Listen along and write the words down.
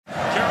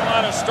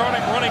Carolina's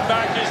starting running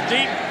back is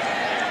deep.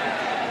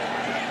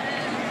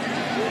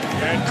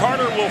 And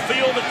Carter will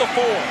field at the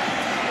 4.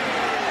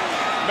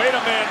 Made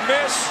a man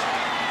miss.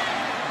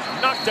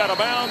 Knocked out of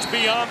bounds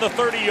beyond the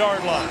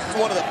 30-yard line.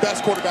 One of the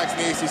best quarterbacks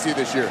in the ACC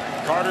this year.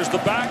 Carter's the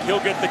back.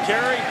 He'll get the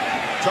carry.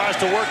 Tries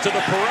to work to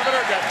the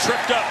perimeter. Got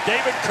tripped up.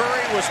 David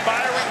Curry was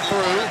firing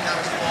through.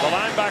 The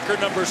linebacker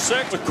number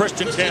 6 with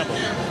Christian Campbell.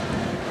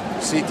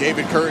 See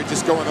David Curry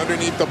just going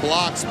underneath the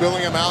block,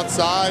 spilling him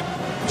outside.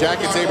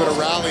 Jackets able to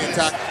rally and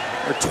tackle.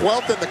 They're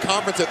 12th in the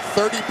conference at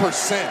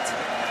 30%.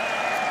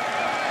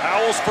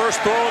 Howell's first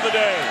throw of the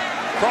day.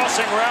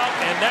 Crossing route,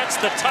 and that's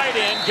the tight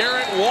end,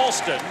 Garrett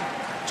Walston.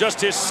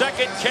 Just his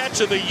second catch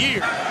of the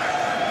year.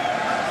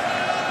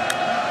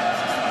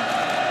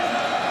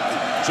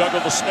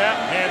 Juggle the snap,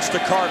 hands to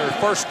Carter.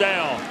 First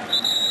down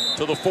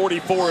to the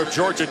 44 of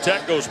Georgia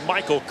Tech goes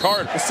Michael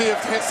Carter. We'll see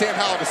if Sam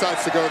Howell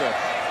decides to go there.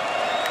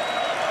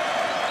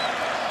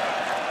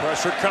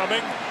 Pressure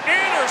coming.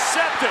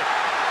 Intercepted.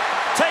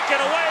 Taken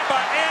away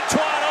by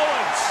Antoine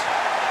Owens.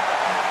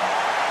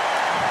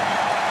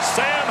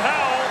 Sam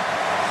Howell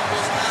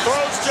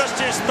throws just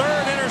his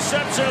 3rd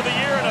interception of the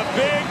year and a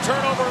big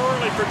turnover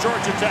early for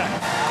Georgia Tech.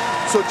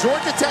 So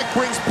Georgia Tech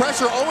brings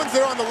pressure. Owens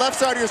there on the left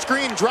side of your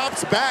screen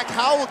drops back.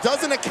 Howell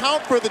doesn't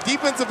account for the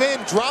defensive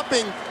end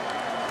dropping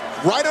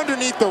right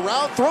underneath the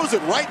route, throws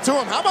it right to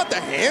him. How about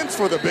the hands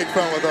for the big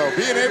fella though?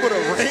 Being able to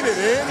rein it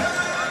in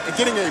and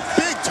getting a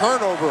big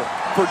turnover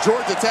for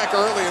Georgia Tech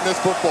early in this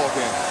football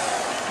game.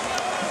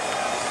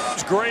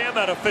 Graham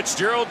out of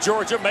Fitzgerald,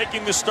 Georgia,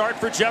 making the start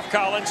for Jeff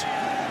Collins.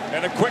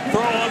 And a quick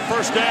throw on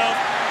first down.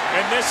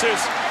 And this is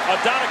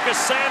Adonicus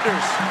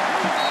Sanders.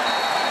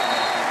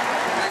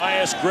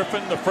 I.S.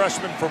 Griffin, the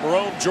freshman from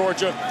Rome,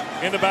 Georgia,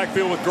 in the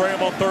backfield with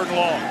Graham on 3rd and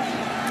long.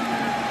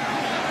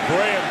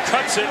 Graham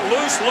cuts it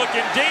loose,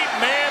 looking deep.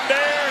 Man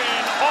there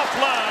and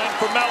offline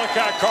for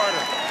Malachi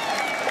Carter.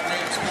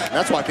 And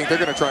that's why I think they're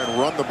going to try and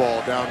run the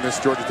ball down this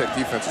Georgia Tech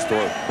defensive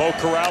story. Bo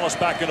Corrales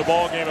back in the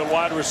ball game at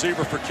wide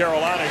receiver for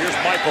Carolina. Here's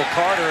Michael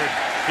Carter, and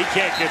he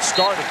can't get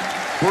started.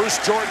 Bruce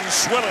Jordan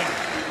Swilling.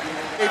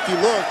 If you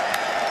look,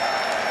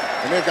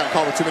 and they've got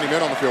caught with too many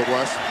men on the field,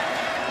 Wes.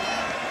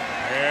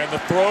 And the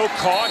throw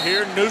caught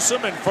here.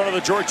 Newsom in front of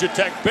the Georgia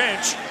Tech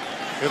bench.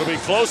 It'll be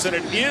close, and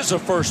it is a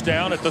first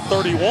down at the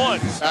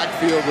 31.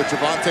 Backfield with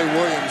Javonte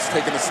Williams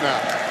taking the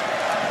snap.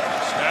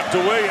 Snap to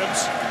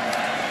Williams.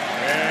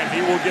 And he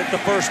will get the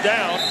first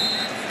down.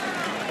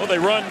 Well, they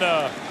run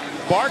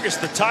Vargas,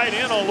 the tight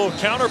end, on a little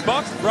counter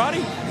buck.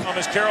 Roddy,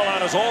 as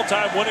Carolina's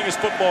all-time winningest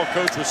football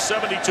coach with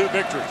 72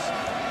 victories.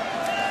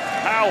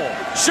 Howell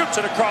shoots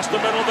it across the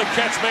middle. The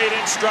catch made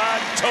in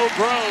stride. Toe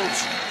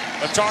Groves.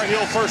 A Tar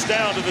Heel first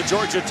down to the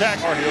Georgia Tech.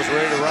 Tar Heels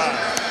ready to ride.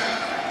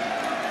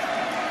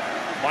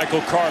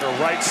 Michael Carter,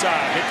 right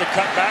side. Hit the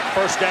cutback.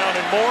 First down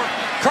and more.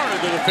 Carter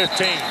to the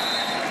 15.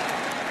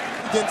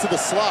 Into the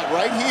slot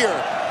right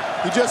here.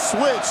 He just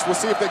switched. We'll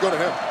see if they go to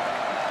him.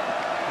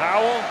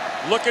 Howell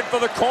looking for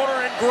the corner,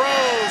 and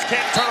Groves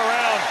can't turn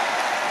around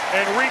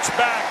and reach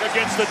back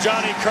against the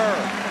Johnny Kerr.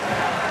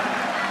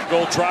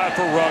 Goal try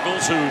for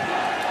Ruggles, who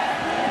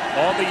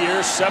on the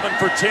year 7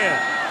 for 10.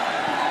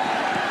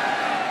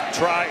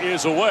 Try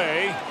is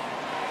away,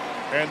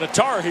 and the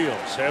Tar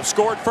Heels have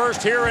scored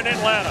first here in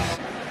Atlanta.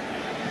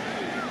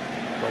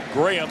 But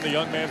Graham, the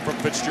young man from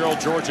Fitzgerald,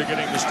 Georgia,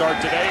 getting the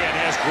start today and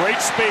has great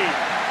speed.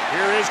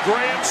 Here is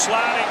Graham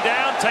sliding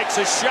down, takes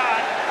a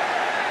shot.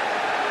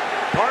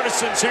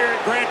 Partisans here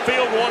at Grant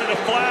Field wanted a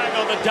flag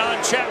on the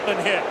Don Chapman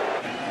hit.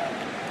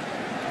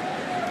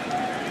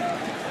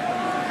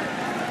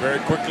 Very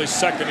quickly,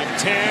 2nd and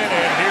 10,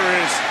 and here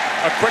is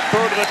a quick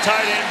throw to the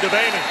tight end,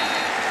 Devaney.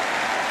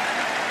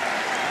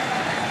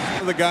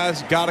 The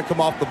guys got to come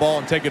off the ball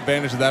and take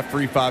advantage of that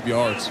free 5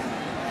 yards.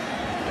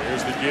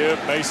 Here's the give.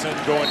 Mason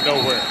going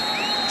nowhere.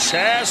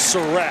 Chaz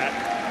Surratt.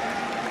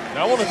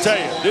 Now, I want to tell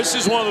you, this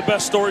is one of the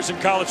best stories in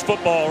college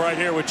football right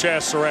here with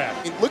Chaz Surratt.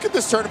 Look at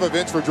this turn of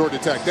events for Georgia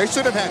Tech. They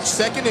should have had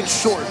 2nd and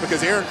short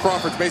because Aaron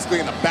Crawford's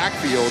basically in the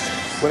backfield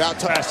without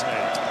Fascinating.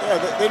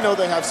 Yeah, they know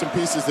they have some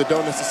pieces that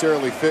don't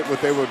necessarily fit what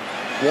they would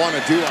want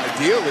to do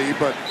ideally,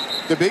 but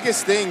the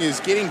biggest thing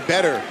is getting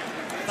better.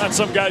 Not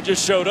some guy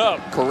just showed up.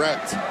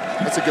 Correct.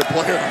 That's a good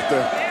player out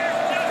there.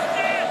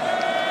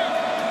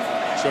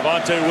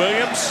 Javonte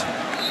Williams,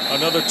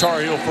 another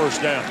Tar Heel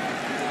first down.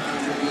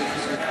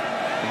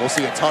 And we'll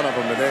see a ton of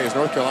them today, as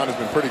North Carolina's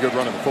been pretty good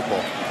running the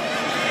football.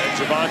 And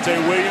Javonte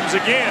Williams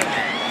again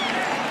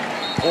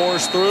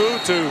pours through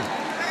to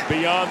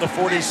beyond the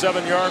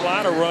 47-yard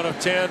line, a run of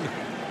 10,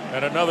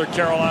 and another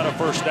Carolina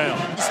first down.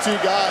 These two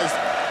guys,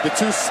 the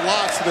two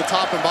slots to the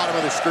top and bottom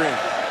of the screen.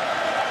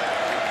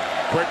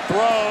 Quick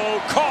throw,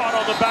 caught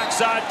on the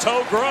backside,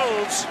 Toe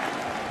Groves.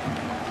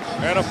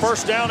 And a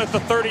first down at the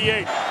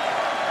 38.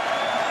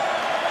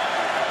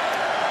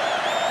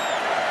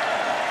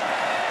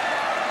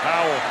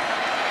 Howell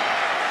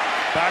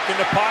back in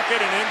the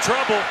pocket and in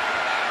trouble.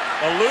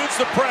 Eludes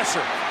the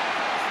pressure.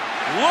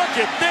 Look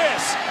at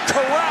this.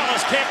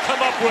 Corrales can't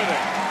come up with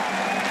it.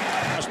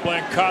 Just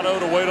playing Cotto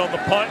to wait on the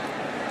punt.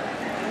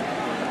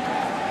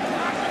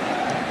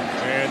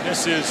 And And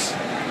this is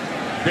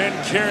Ben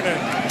Kiernan,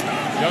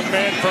 young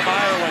man from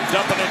Ireland,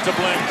 dumping it to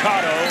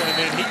Blancato, and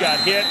then he got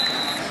hit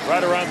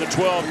right around the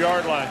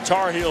 12-yard line.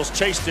 Tar Heels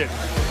chased it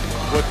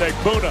with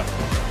Egbuna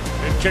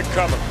in kick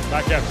cover.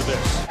 Back after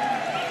this.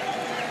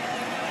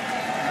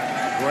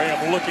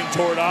 Graham looking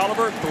toward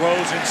Oliver,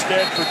 throws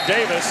instead for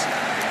Davis.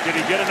 Did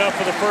he get enough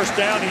for the first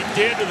down? He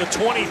did to the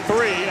 23,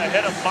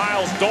 ahead of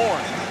Miles Dorn.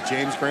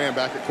 James Graham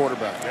back at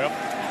quarterback. Yep.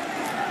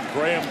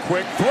 Graham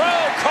quick throw,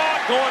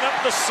 caught, going up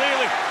the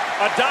ceiling.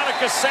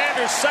 Adonica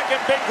Sanders' second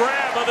big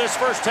grab of this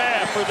first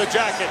half for the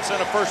Jackets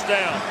and a first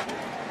down.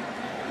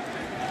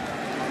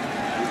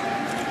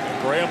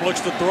 And Graham looks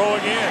to throw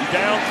again.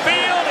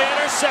 Downfield,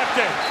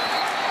 intercepted.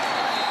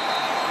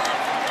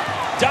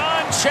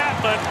 Don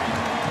Chapman,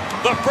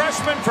 the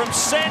freshman from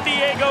San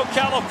Diego,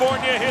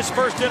 California, his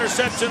first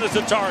interception as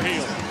a Tar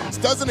Heel. This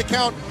doesn't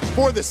account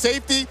for the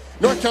safety.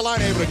 North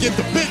Carolina able to get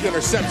the big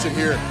interception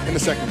here in the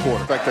second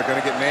quarter. In fact, they're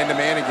going to get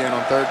man-to-man again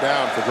on third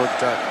down for Georgia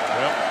Tech.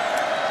 Yep.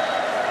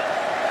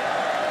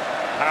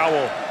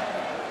 Howell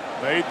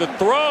made the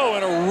throw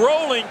and a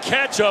rolling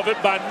catch of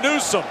it by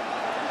Newsome.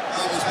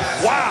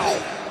 Wow.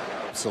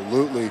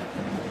 Absolutely.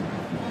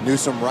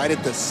 Newsome right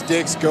at the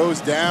sticks,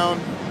 goes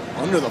down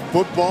under the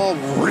football.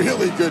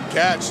 Really good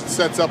catch.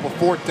 Sets up a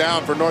fourth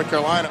down for North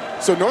Carolina.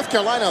 So North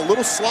Carolina a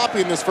little sloppy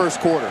in this first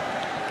quarter.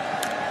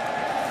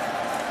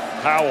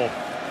 Howell,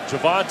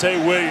 Javonte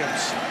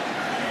Williams,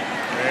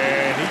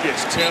 and he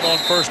gets 10 on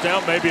first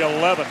down, maybe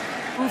 11.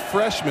 True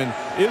freshman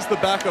is the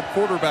backup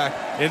quarterback,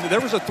 and there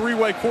was a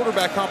three-way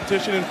quarterback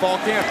competition in fall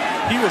camp.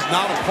 He was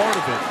not a part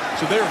of it,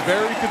 so they're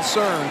very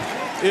concerned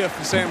if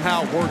Sam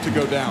Howell were to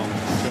go down.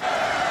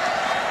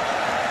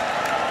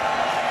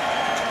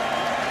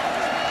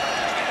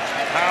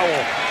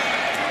 Howell,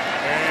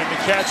 and the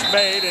catch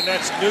made, and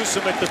that's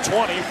Newsome at the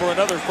 20 for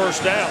another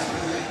first down.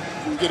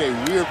 You get a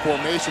weird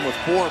formation with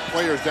 4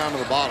 players down to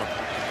the bottom.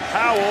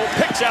 Howell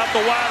picks out the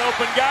wide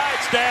open guy.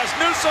 It's Daz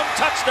Newsome,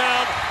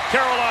 touchdown,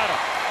 Carolina.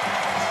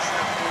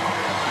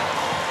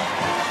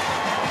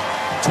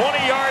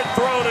 20-yard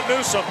throw to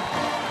Newsome.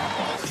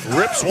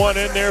 Rips one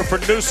in there for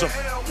Newsome.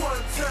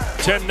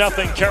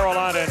 10-0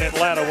 Carolina and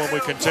Atlanta when we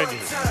continue.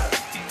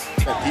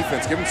 That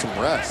defense, give him some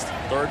rest.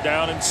 Third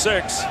down and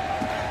 6.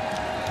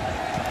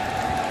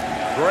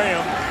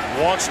 Graham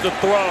wants to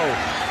throw.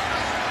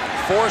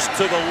 Forced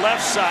to the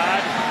left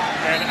side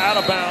and out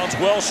of bounds,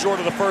 well short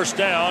of the first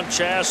down.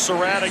 Chaz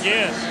Surratt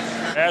again.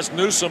 As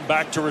Newsome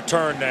back to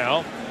return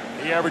now.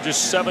 He averages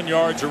 7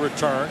 yards a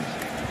return.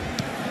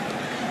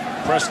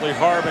 Presley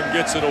Harvin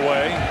gets it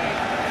away.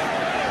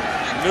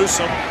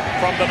 Newsome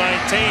from the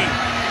 19.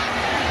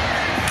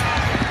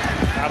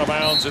 Out of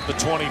bounds at the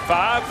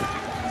 25.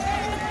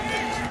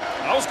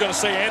 I was going to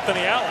say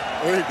Anthony Allen.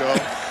 There you go.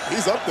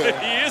 He's up there.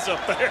 He is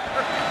up there.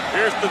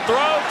 Here's the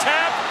throw.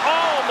 Tap.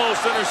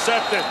 Almost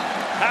intercepted.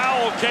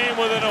 Howell came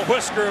within a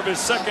whisker of his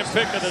second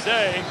pick of the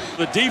day.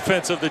 The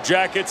defense of the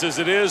Jackets as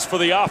it is for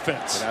the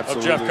offense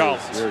of Jeff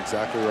Collins. You're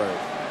exactly right.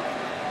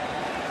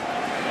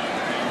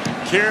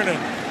 Kiernan.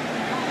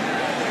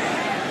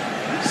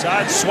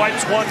 Side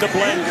swipes one to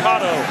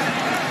Blancato.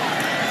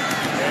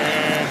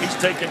 And he's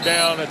taken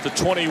down at the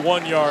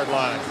 21-yard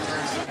line.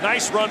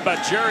 Nice run by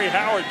Jerry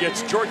Howard,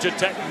 gets Georgia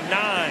Tech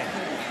 9.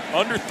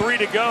 Under 3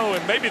 to go,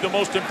 and maybe the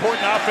most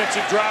important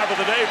offensive drive of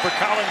the day for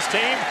Collins'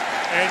 team.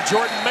 And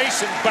Jordan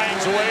Mason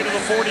bangs away to the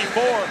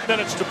 44.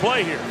 Minutes to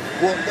play here.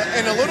 Well,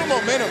 and a little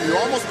momentum. You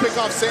almost pick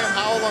off Sam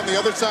Howell on the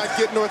other side,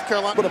 get North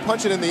Carolina to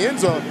punch it in the end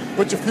zone,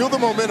 but you feel the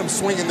momentum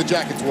swinging the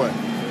Jackets' way.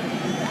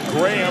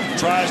 Graham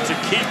tries to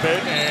keep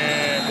it,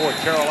 and boy,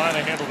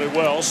 Carolina handled it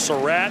well.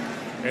 Surratt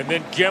and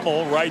then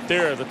Gemmel right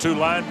there, the 2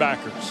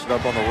 linebackers.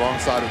 Up on the wrong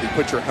side of the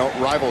put your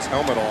rival's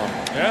helmet on.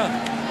 Yeah.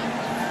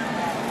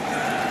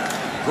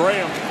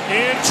 Graham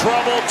in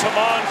trouble,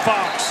 Tamon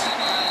Fox.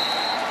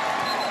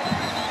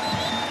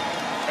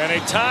 And a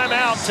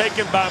timeout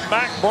taken by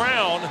Mac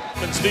Brown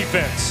in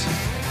defense.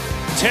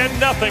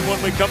 10-0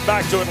 when we come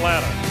back to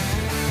Atlanta.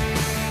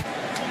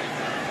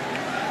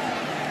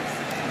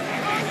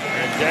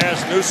 And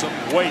Daz Newsome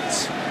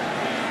waits.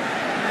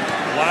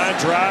 Line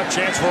drive,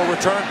 chance for a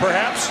return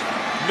perhaps.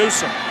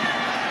 Newsome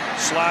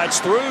slides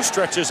through,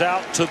 stretches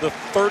out to the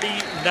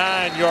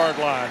 39-yard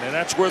line, and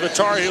that's where the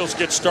Tar Heels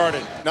get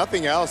started.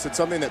 Nothing else. It's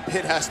something that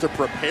Pitt has to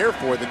prepare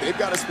for, that they've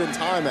got to spend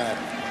time at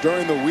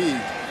during the week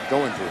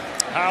going through.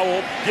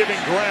 Howell giving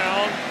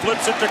ground,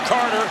 flips it to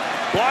Carter,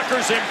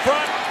 blockers in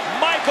front,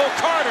 Michael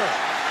Carter.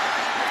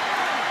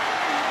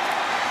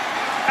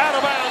 Out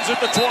of bounds at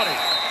the 20.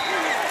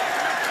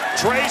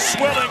 Trey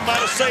Swilling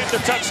might have saved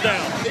the touchdown.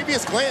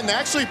 Davius Glanton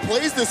actually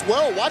plays this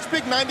well. Watch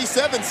Big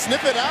 97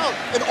 snip it out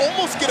and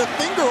almost get a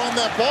finger on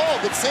that ball,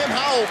 but Sam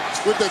Howell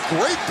with a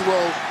great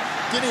throw,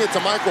 getting it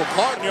to Michael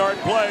Carter. Yard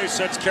play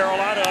sets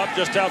Carolina up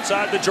just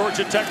outside the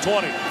Georgia Tech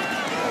 20.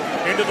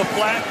 Into the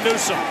flat,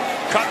 Newsome.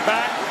 Cut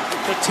back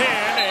to 10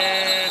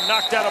 and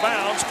knocked out of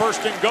bounds.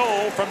 First and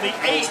goal from the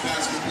 8.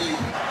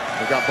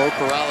 They got Bo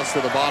Corrales to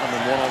the bottom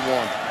in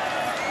one-on-one.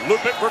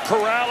 Loop it for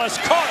Corrales,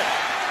 caught it.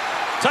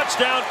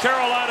 Touchdown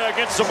Carolina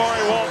against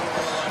Samari Walton.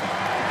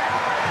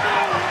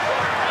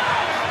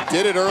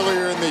 did it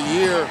earlier in the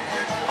year.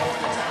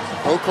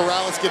 Bo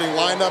Corrales getting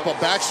lined up, a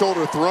back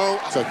shoulder throw.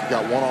 So he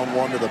got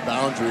one-on-one to the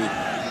boundary.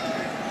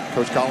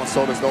 Coach Collins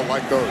told us don't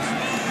like those.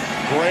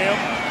 Graham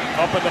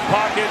up in the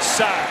pocket,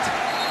 sacked.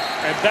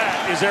 And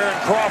that is Aaron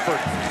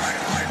Crawford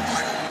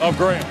of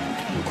Graham.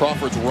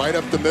 Crawford's right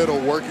up the middle,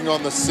 working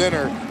on the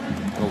center.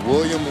 And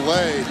William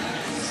Lay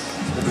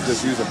going to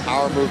just use a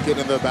power move, get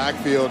into the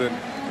backfield. And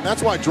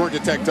that's why Georgia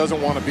Tech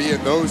doesn't want to be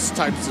in those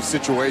types of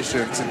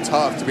situations, and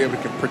tough to be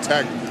able to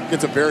protect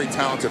against a very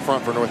talented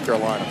front for North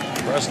Carolina.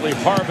 Presley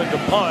Harvin to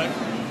punt.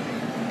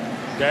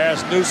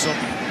 Daz Newsome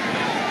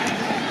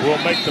will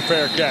make the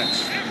fair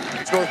catch.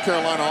 Which North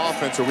Carolina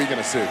offense are we going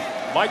to see?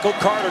 Michael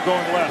Carter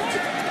going left.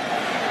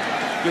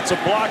 Gets a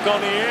block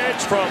on the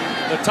edge from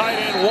the tight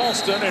end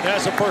Walston and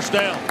has a first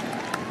down.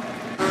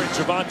 And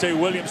Javonte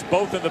Williams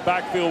both in the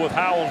backfield with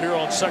Howell here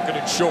on 2nd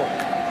and short.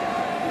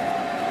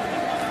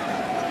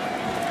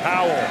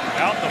 Howell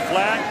out in the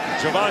flat.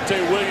 Javonte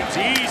Williams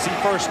easy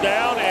first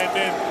down and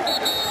then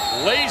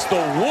lays the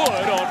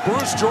wood on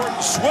Bruce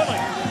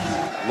Jordan-Swilling.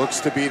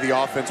 Looks to be the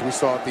offense we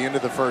saw at the end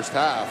of the first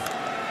half.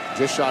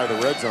 Just shy of the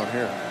red zone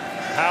here.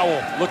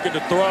 Howell looking to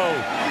throw.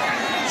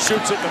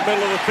 Shoots it in the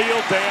middle of the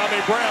field.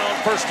 De'Ami Brown,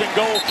 1st and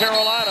goal,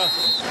 Carolina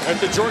at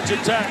the Georgia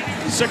Tech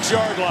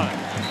 6-yard line.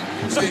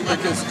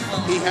 Because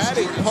he had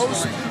a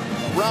post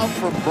route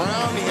from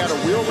Brown, he had a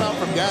wheel route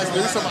from Daz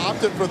Newsome,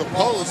 opted for the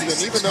post, and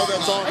even though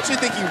that's on, I actually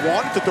think he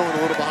wanted to throw it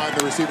a little behind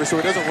the receiver so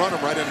he doesn't run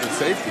him right into the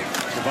safety.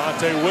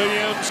 Javonte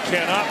Williams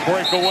cannot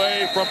break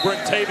away from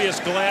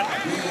Brentavious Glanton.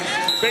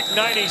 Big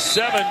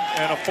 97,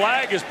 and a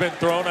flag has been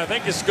thrown. I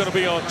think it's going to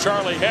be on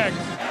Charlie Heck.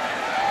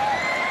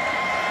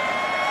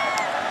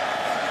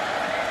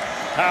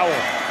 Howell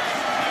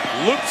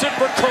loops it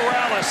for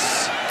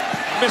Corrales.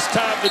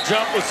 Mistimed the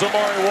jump with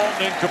Zamari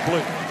Walton,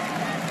 incomplete.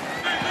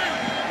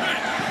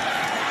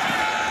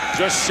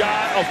 Just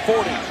shy of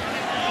 40.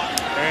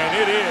 And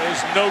it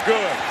is no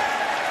good.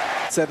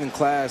 7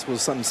 class was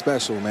something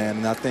special, man.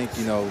 And I think,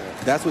 you know,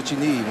 that's what you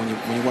need when you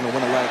want to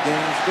win a lot of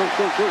games. Go.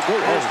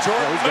 There's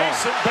Jordan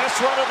Mason, best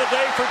run of the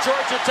day for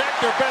Georgia Tech,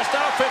 their best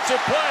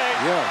offensive play.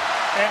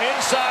 Yeah. And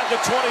inside the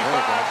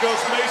 25 goes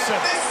Mason.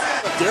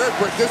 Derek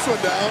break this one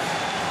down.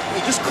 He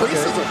just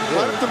creases him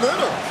right up the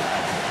middle.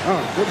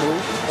 Good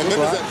move. And then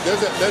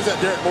there's that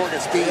Derek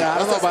Morgan speed. Yeah, I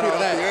don't know about all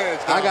that.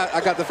 that.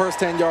 I got the first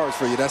 10 yards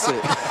for you. That's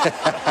it.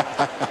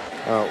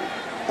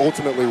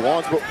 Ultimately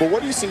wants, but what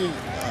do you see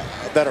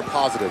that are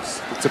positives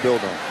to build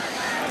on?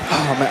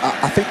 Oh, man,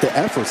 I think the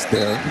effort's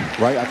there,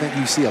 right? I think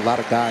you see a lot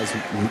of guys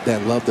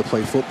that love to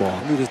play football.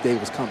 I knew this day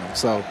was coming,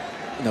 so,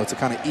 you know, to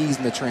kind of ease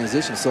in the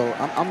transition. So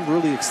I'm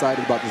really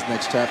excited about this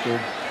next chapter.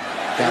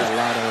 Got a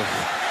lot of...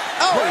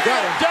 Oh, he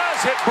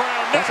does hit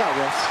Brown. That's not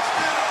rough.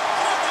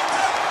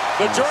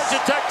 The Georgia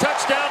Tech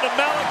touchdown to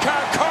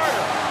Malachi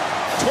Carter.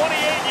 28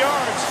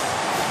 yards.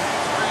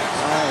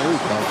 Here we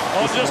go.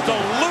 On just a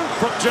loop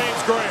from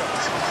James Graham.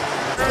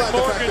 Aaron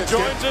Morgan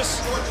joins us.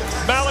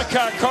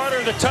 Malachi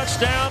Carter, the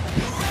touchdown.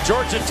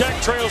 Georgia Tech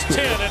trails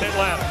 10 in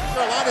Atlanta.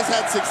 Carolina's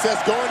had success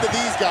going to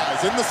these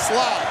guys in the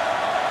slot.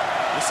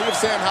 We'll see if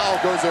Sam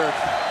Howell goes there.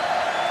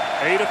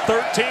 8 of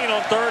 13 on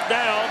 3rd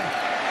down.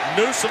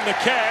 Newsome the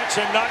catch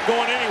and not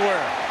going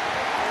anywhere.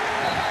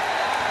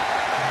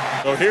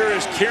 So here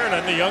is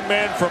Kiernan, the young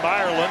man from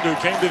Ireland who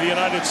came to the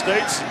United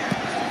States.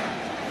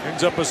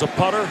 Ends up as a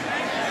punter.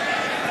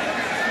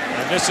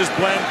 And this is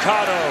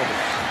Blancato.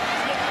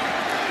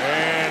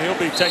 And he'll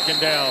be taken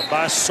down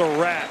by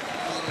Surratt,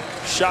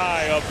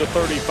 shy of the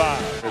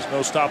 35. There's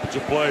no stoppage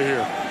of play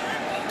here.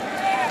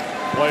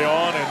 Play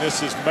on, and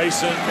this is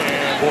Mason.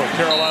 And boy,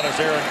 Carolina's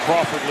Aaron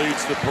Crawford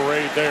leads the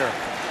parade there.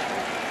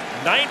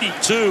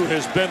 92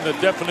 has been the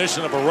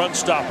definition of a run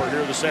stopper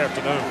here this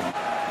afternoon.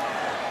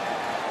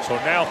 So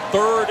now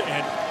 3rd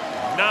and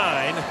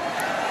 9.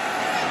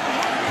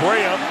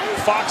 Graham,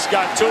 Fox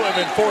got to him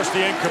and forced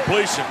the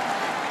incompletion.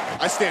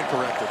 I stand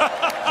corrected.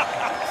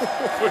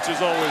 Which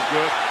is always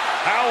good.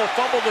 Howell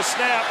fumbled the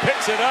snap,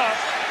 picks it up,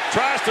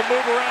 tries to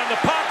move around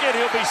the pocket.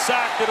 He'll be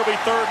sacked. It'll be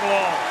 3rd and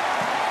long.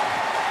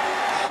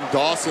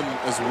 Dawson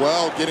as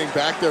well, getting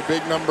back there,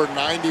 big number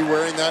 90,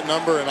 wearing that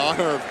number in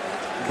honor of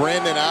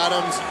Brandon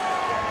Adams.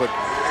 But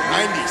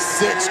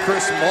 96,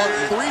 Chris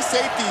Martin. 3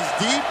 safeties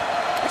deep.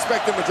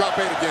 Expect him to drop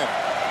 8 again.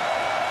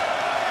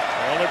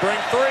 They only bring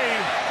 3.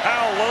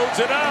 Howell loads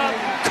it up.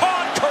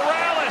 Caught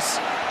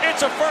Corrales.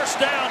 It's a first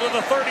down to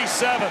the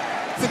 37.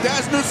 To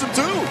Daz Newsome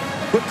too.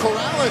 But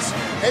Corrales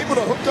able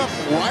to hook up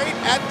right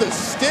at the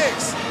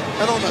sticks.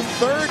 And on the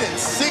 3rd and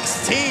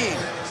 16.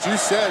 As you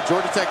said,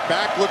 Georgia Tech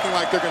back looking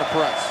like they're going to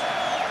press.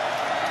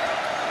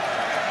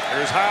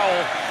 Here's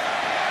Howell.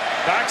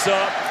 Backs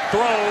up.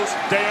 Throws.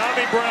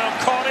 De'Ami Brown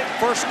caught it.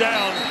 First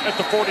down at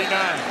the 49.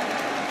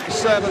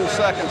 7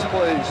 seconds,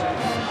 please.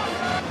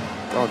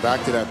 Going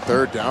back to that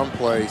 3rd down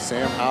play,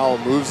 Sam Howell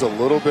moves a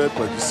little bit,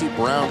 but you see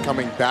Brown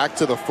coming back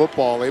to the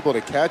football, able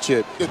to catch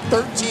it.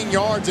 13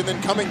 yards and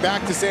then coming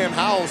back to Sam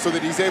Howell so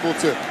that he's able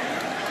to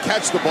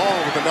catch the ball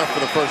with enough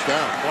for the first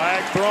down.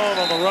 Flag thrown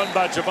on the run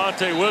by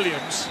Javonte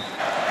Williams.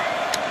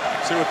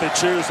 See what they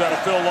choose out of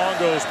Phil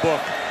Longo's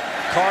book.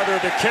 Carter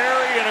the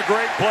carry, and a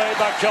great play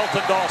by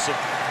Kelton Dawson.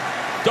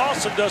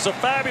 Dawson does a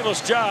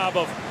fabulous job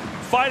of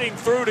fighting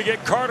through to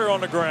get Carter on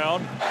the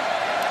ground.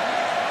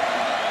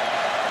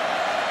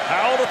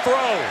 Howell to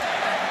throw.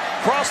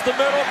 Across the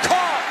middle,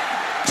 caught.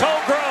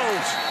 Toe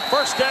grows.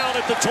 First down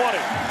at the 20.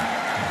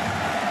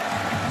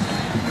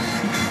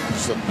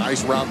 Just a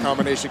nice route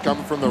combination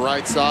coming from the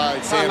right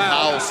side. Sam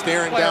Howell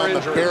staring down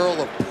the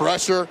barrel of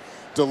pressure.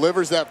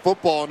 Delivers that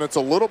football, and it's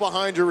a little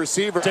behind your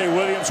receiver. Javonte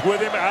Williams with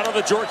him out of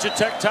the Georgia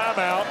Tech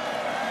timeout.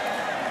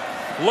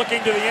 Looking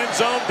to the end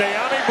zone,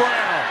 De'Ami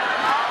Brown.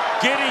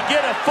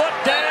 Get a foot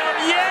down?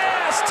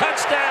 Yes!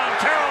 Touchdown,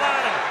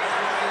 Carolina.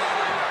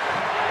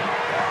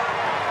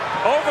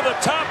 Over the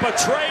top of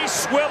Trey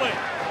Swilling.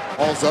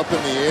 Ball's up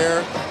in the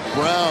air.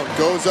 Brown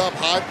goes up,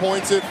 high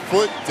points it,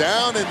 foot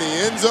down in the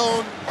end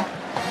zone.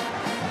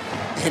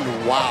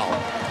 And wow,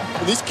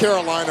 these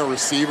Carolina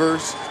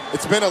receivers,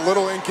 it's been a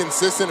little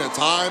inconsistent at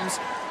times,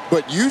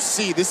 but you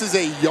see this is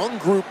a young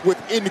group with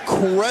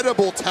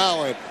incredible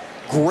talent,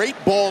 great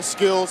ball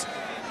skills.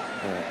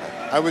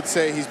 I would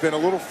say he's been a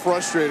little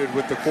frustrated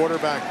with the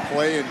quarterback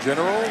play in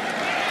general.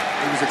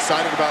 He was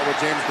excited about what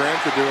James Graham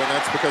could do, and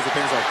that's because of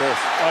things like this.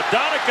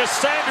 Adonicus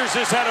Sanders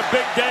has had a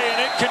big day,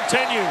 and it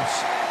continues.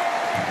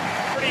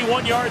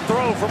 31-yard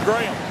throw from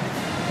Graham.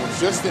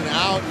 It's just an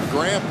out, and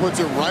Graham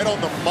puts it right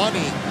on the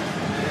money.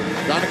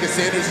 Adonicus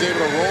Sanders is able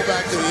to roll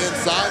back to the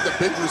inside. The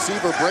big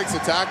receiver breaks a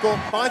tackle,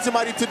 finds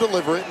somebody to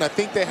deliver it, and I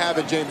think they have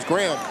in James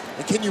Graham.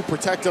 And can you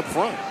protect up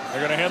front?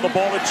 They're going to hand the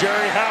ball to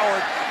Jerry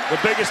Howard,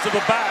 the biggest of the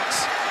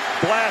backs.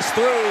 Blast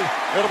through.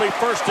 It'll be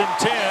 1st and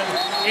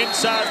 10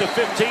 inside the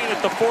 15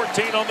 at the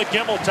 14 on the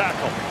gimbal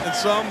tackle. And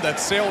some that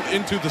sailed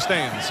into the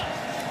stands.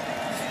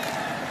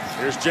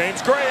 Here's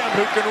James Graham,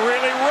 who can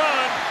really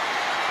run.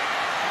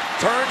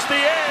 Turns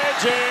the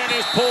edge and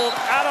is pulled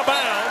out of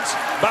bounds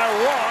by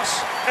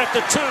Ross at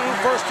the 2,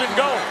 1st and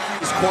goal.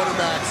 These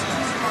quarterbacks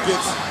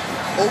gets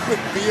open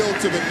field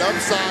to the nub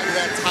side of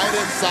that tight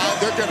end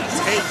side. They're going to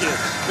take it.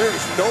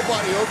 There's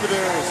nobody over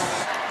there.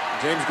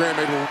 James Graham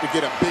able to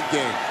get a big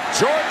game.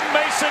 Jordan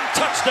Mason,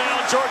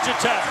 touchdown, Georgia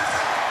Tech.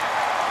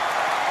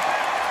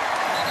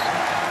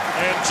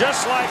 And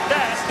just like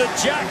that, the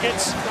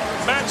Jackets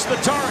match the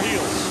Tar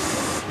Heels.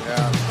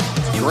 Yeah,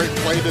 great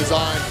play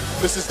design.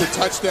 This is the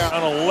touchdown.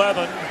 On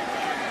 11.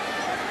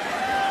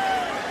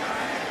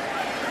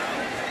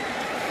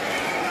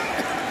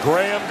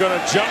 Graham going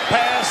to jump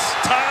pass.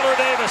 Tyler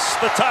Davis,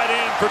 the tight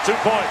end, for 2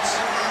 points.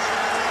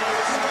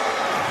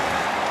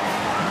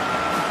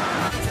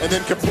 And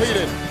then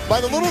completed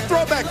by the little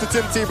throwback to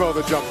Tim Tebow,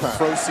 the jump pass.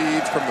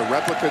 Proceeds from the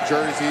replica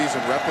jerseys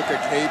and replica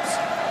capes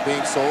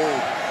being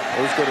sold.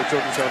 Those go to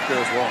Children's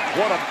Healthcare as well.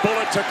 What a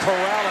bullet to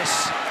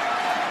Corrales.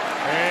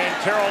 And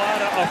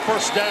Carolina a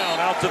 1st down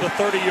out to the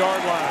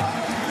 30-yard line.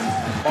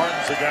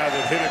 Martin's the guy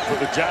that hit it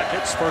for the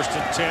Jackets. 1st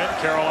and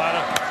 10.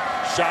 Carolina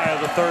shy of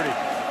the 30.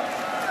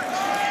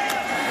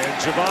 And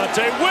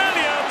Javonte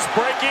Williams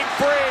breaking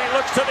free.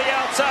 Looks to the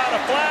outside. A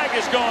flag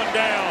has gone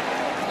down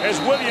as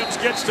Williams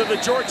gets to the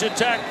Georgia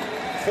Tech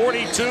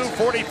 42,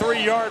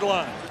 43-yard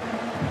line.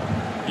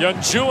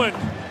 Youngjuan,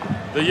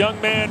 the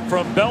young man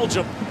from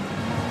Belgium,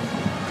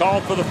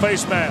 called for the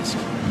face mask.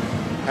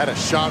 Had a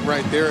shot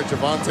right there at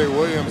Javonte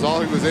Williams. All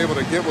he was able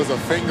to get was a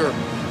finger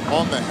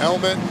on the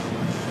helmet.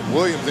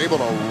 Williams able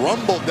to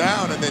rumble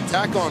down and then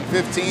tack on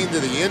 15 to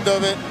the end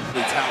of it.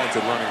 Really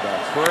talented running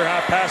back. Career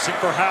high passing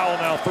for Howell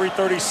now,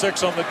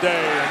 336 on the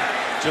day.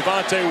 And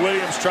Javonte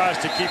Williams tries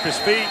to keep his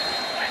feet.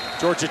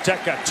 Georgia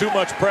Tech got too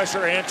much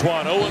pressure.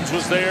 Antoine Owens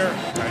was there.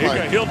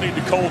 He'll need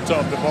to cold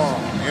tub tomorrow.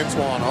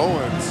 Antoine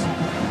Owens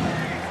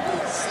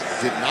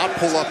did not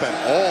pull up at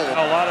all.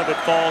 A lot of it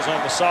falls on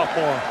the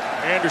sophomore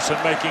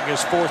Anderson making his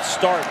 4th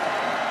start.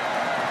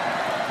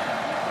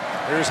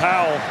 Here's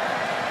Howell.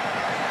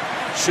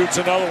 Shoots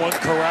another one.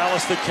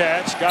 Corrales the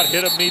catch. Got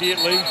hit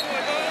immediately.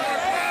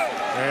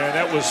 And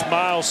that was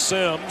Miles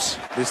Sims.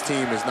 This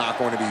team is not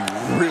going to be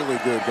really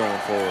good going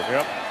forward.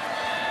 Yep.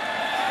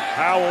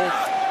 Howell.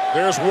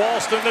 There's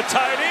Walston, the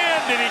tight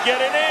end. Did he get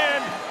it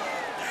in?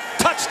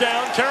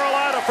 Touchdown,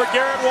 Carolina for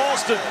Garrett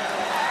Walston.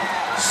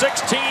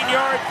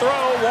 16-yard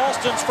throw.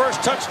 Walston's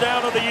 1st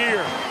touchdown of the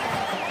year.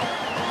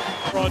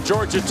 On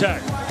Georgia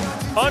Tech.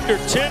 Under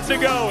 10 to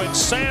go, and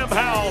Sam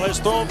Howell has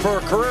thrown for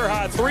a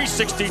career-high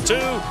 362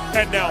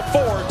 and now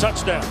 4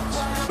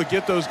 touchdowns. To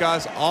get those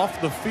guys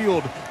off the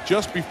field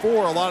just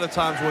before a lot of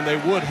times when they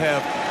would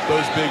have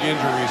those big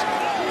injuries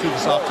to the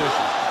soft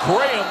tissue.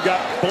 Graham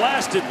got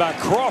blasted by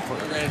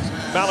Crawford, and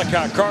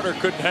Malachi Carter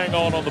couldn't hang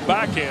on the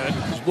back end.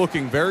 He's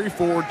looking very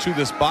forward to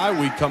this bye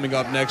week coming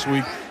up next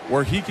week,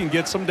 where he can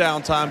get some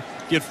downtime,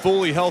 get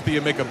fully healthy,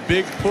 and make a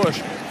big push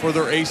for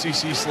their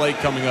ACC slate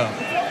coming up.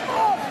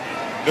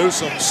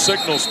 Newsome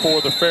signals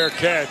for the fair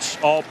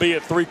catch,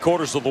 albeit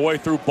 3/4 of the way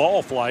through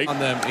ball flight. On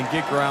them and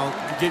get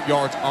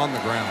yards on the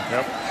ground.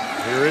 Yep.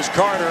 Here is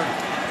Carter.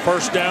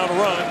 1st down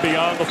run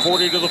beyond the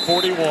 40 to the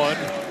 41.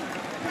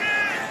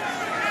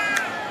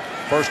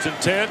 1st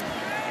and 10.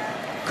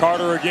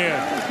 Carter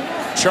again.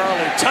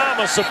 Charlie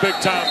Thomas, a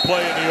big-time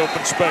play in the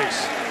open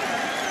space.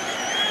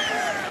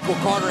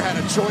 Carter had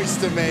a choice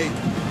to make.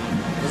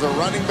 As a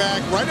running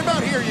back, right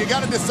about here, you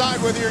got to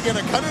decide whether you're going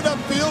to cut it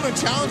upfield and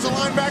challenge the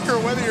linebacker or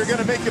whether you're going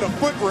to make it a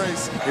foot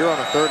race. Here on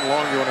a 3rd and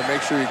long, you want to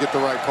make sure you get the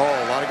right call.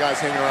 A lot of guys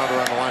hanging around the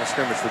line of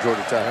scrimmage for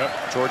Georgia Tech.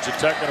 Yep. Georgia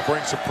Tech going to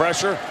bring some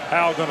pressure.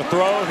 Howell going to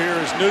throw. Here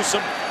is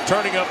Newsome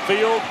turning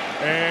upfield,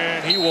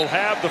 and he will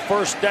have the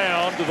first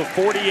down to the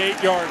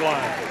 48-yard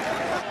line.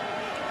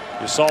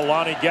 You saw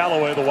Lonnie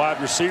Galloway, the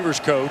wide receivers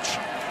coach.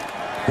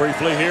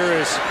 Briefly, here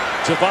is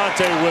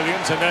Javonte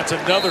Williams, and that's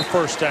another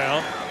first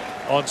down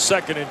on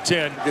 2nd and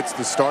 10. Gets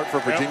the start for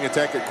Virginia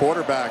Tech at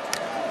quarterback.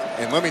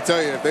 And let me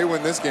tell you, if they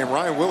win this game,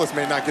 Ryan Willis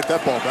may not get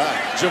that ball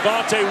back.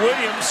 Javonte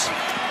Williams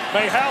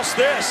may house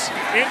this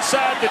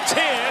inside the 10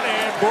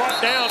 and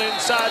brought down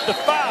inside the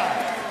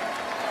 5.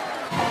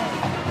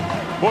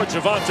 Boy,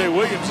 Javonte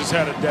Williams has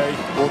had a day.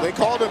 Well, they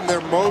called him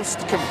their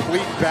most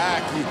complete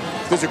back. He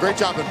does a great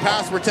job in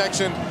pass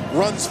protection,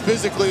 runs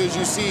physically as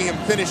you see him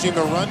finishing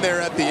the run there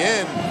at the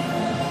end,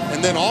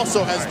 and then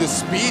also has the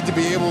speed to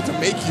be able to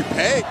make you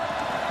pay.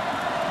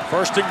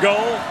 1st and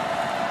goal.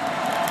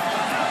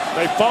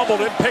 They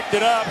fumbled it, picked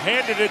it up,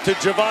 handed it to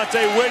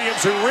Javonte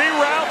Williams, who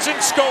reroutes and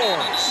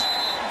scores.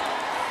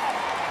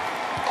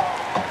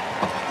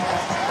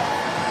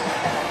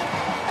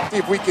 See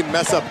if we can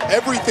mess up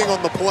everything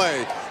on the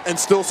play and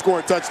still score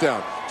a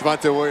touchdown.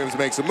 Javonte Williams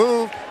makes a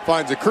move,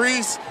 finds a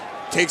crease,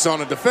 takes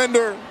on a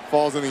defender,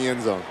 falls in the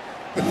end zone.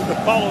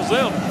 Follows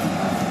them.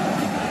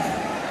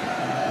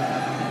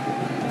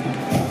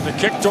 The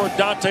kick toward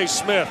Dante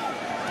Smith.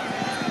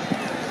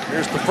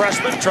 Here's the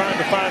freshman trying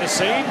to find a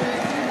seam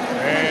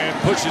and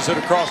pushes it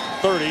across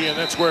the 30, and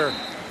that's where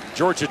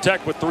Georgia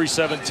Tech with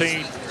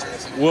 3:17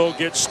 will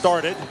get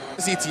started.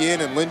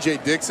 Etienne and Lynn J.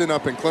 Dixon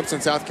up in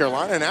Clemson, South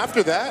Carolina, and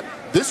after that,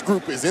 this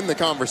group is in the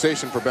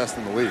conversation for best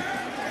in the league.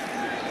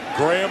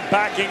 Graham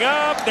backing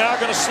up, now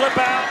going to slip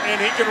out, and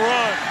he can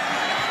run.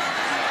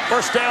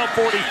 First down,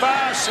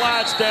 45,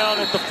 slides down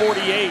at the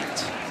 48.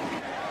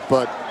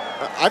 But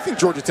I think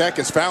Georgia Tech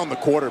has found the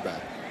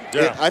quarterback.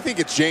 Yeah. I think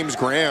it's James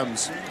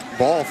Graham's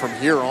ball from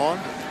here on.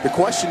 The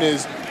question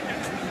is,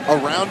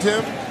 around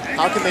him,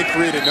 how can they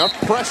create enough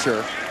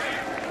pressure?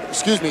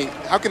 Excuse me,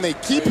 how can they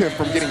keep him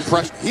from getting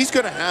pressure? He's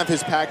going to have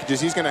his packages.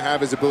 He's going to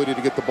have his ability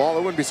to get the ball. I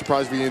wouldn't be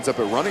surprised if he ends up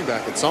at running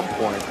back at some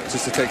point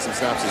just to take some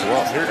snaps as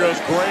well. Here goes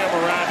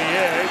Graham around the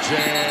edge,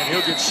 and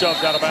he'll get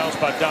shoved out of bounds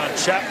by Don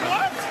Chapman.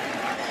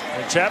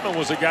 And Chapman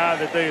was a guy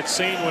that they had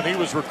seen when he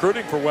was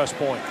recruiting for West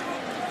Point.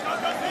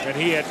 And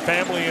he had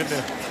family in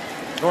the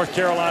North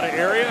Carolina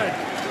area.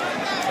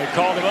 And they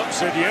called him up and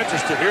said, "You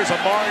interested?" Here's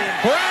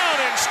Amarian Brown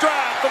in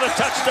stride for the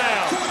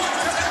touchdown.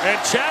 And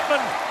Chapman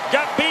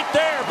got beat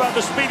there by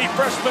the speedy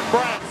freshman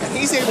Brown. And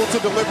he's able to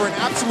deliver an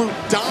absolute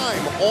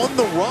dime on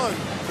the run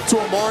to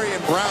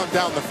Amarian Brown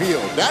down the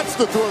field. That's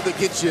the throw that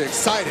gets you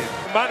excited.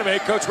 Reminded me,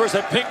 Coach, where's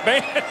that pink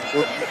band?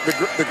 Well,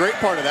 the great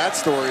part of that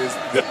story is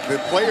the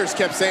players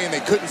kept saying they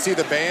couldn't see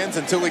the bands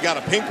until they got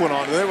a pink one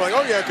on. And they were like,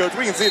 "Oh yeah, Coach,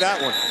 we can see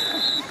that one."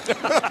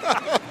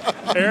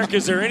 Eric,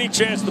 is there any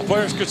chance the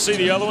players could see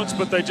the other ones,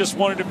 but they just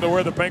wanted him to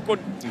wear the pink one?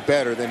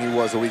 Better than he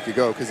was a week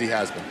ago, because he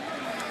has been.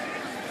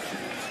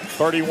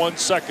 31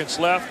 seconds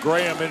left.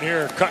 Graham in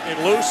here cutting it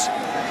loose.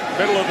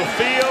 Middle of the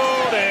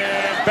field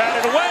and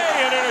batted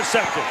away and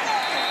intercepted.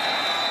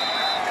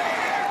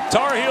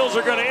 Tar Heels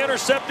are going to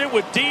intercept it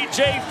with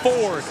DJ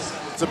Ford.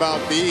 It's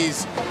about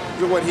these,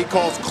 what he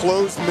calls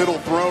closed middle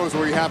throws,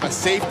 where you have a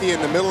safety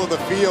in the middle of the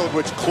field,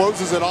 which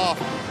closes it off,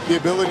 the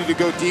ability to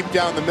go deep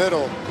down the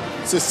middle.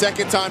 It's the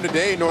second time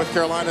today North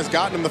Carolina's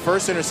gotten him. The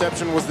first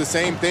interception was the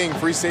same thing.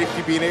 Free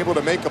safety being able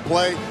to make a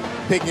play,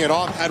 picking it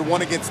off. Had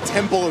one against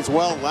Temple as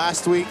well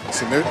last week.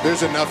 So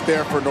there's enough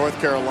there for North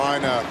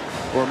Carolina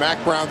where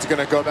Mack Brown's going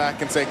to go back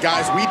and say,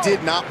 "Guys, we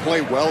did not play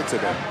well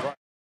today."